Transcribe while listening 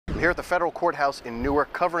here at the federal courthouse in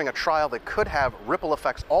Newark covering a trial that could have ripple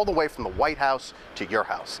effects all the way from the White House to your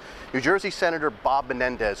house. New Jersey Senator Bob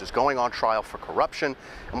Menendez is going on trial for corruption,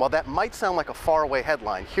 and while that might sound like a faraway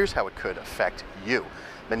headline, here's how it could affect you.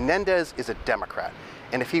 Menendez is a Democrat,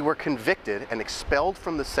 and if he were convicted and expelled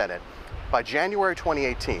from the Senate by January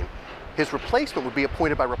 2018, his replacement would be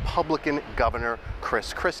appointed by Republican Governor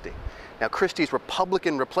Christie. Now, Christie's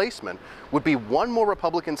Republican replacement would be one more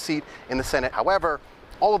Republican seat in the Senate. However,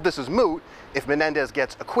 all of this is moot if Menendez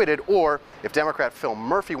gets acquitted or if Democrat Phil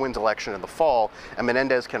Murphy wins election in the fall and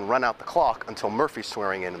Menendez can run out the clock until Murphy's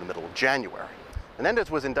swearing in the middle of January.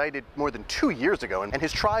 Menendez was indicted more than 2 years ago, and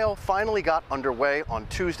his trial finally got underway on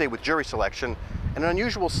Tuesday with jury selection in an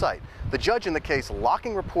unusual sight. The judge in the case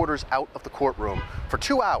locking reporters out of the courtroom for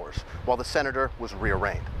 2 hours while the senator was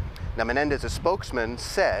rearraigned. Now, Menendez's spokesman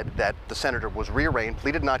said that the senator was rearraigned,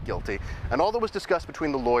 pleaded not guilty, and all that was discussed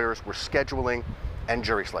between the lawyers were scheduling and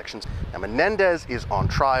jury selections. Now, Menendez is on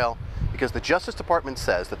trial because the Justice Department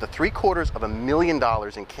says that the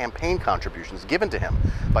 $750,000 in campaign contributions given to him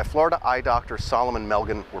by Florida eye doctor Solomon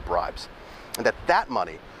Melgen were bribes, and that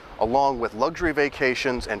money, along with luxury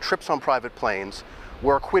vacations and trips on private planes,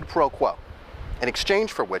 were a quid pro quo, in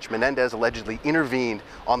exchange for which Menendez allegedly intervened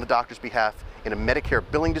on the doctor's behalf in a Medicare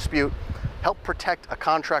billing dispute, helped protect a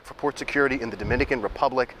contract for port security in the Dominican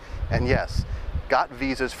Republic, and yes, got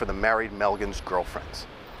visas for the married Melgen's girlfriends.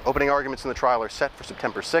 Opening arguments in the trial are set for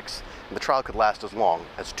September 6th, and the trial could last as long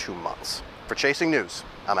as 2 months. For Chasing News,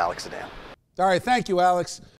 I'm Alex Sedan. All right, thank you, Alex.